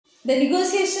The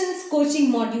Negotiations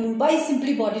Coaching Module by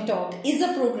Simply Body Talk is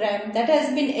a program that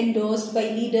has been endorsed by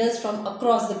leaders from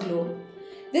across the globe.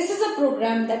 This is a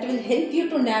program that will help you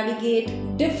to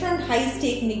navigate different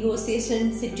high-stake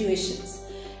negotiation situations.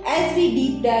 As we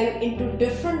deep dive into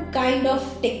different kind of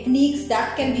techniques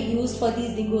that can be used for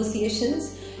these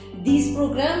negotiations, these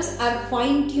programs are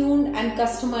fine-tuned and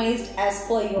customized as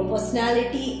per your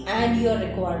personality and your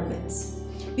requirements.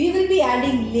 We will be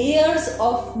adding layers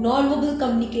of non-verbal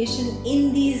communication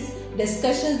in these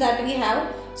discussions that we have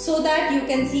so that you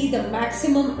can see the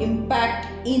maximum impact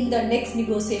in the next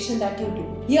negotiation that you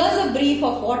do. Here's a brief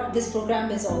of what this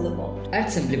program is all about. At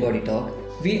Simply Body Talk,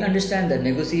 we understand that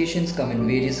negotiations come in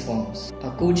various forms.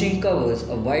 Our coaching covers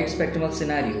a wide spectrum of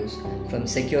scenarios, from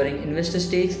securing investor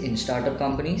stakes in startup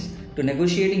companies to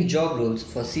negotiating job roles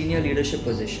for senior leadership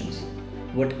positions.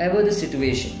 Whatever the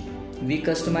situation, we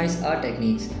customize our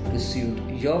techniques to suit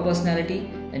your personality,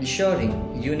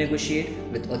 ensuring you negotiate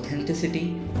with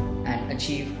authenticity and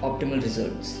achieve optimal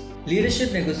results.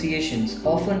 Leadership negotiations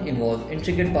often involve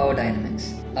intricate power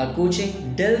dynamics. Our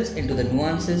coaching delves into the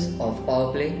nuances of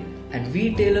power play, and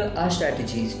we tailor our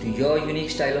strategies to your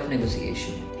unique style of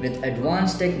negotiation. With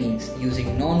advanced techniques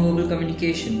using non-verbal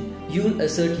communication, you'll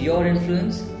assert your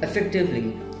influence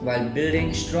effectively while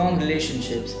building strong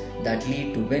relationships that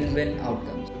lead to win-win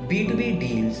outcomes. B2B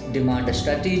deals demand a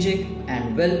strategic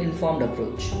and well-informed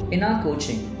approach. In our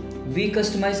coaching, we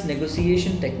customize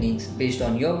negotiation techniques based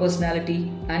on your personality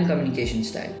and communication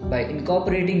style. By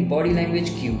incorporating body language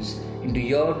cues into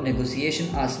your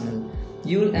negotiation arsenal,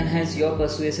 you'll enhance your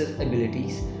persuasive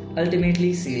abilities,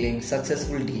 ultimately sealing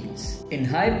successful deals. In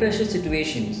high-pressure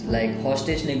situations like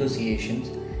hostage negotiations,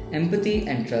 empathy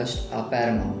and trust are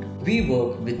paramount. We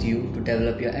work with you to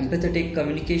develop your empathetic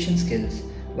communication skills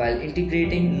while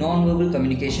integrating non-verbal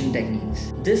communication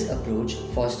techniques. This approach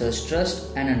fosters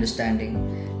trust and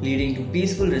understanding, leading to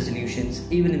peaceful resolutions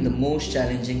even in the most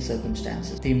challenging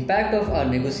circumstances. The impact of our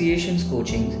negotiations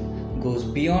coaching goes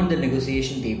beyond the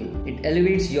negotiation table. It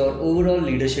elevates your overall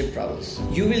leadership prowess.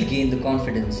 You will gain the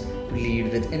confidence to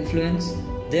lead with influence,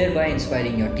 thereby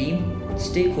inspiring your team,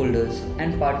 stakeholders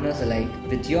and partners alike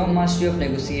with your mastery of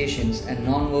negotiations and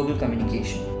non-verbal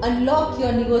communication. Unlock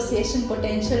your negotiation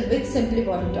potential with Simply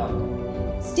Body Talk.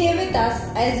 Stay with us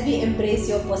as we embrace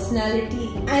your personality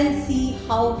and see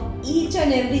how each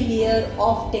and every layer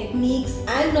of techniques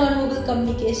and non-verbal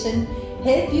communication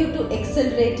help you to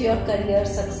accelerate your career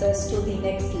success to the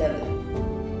next level.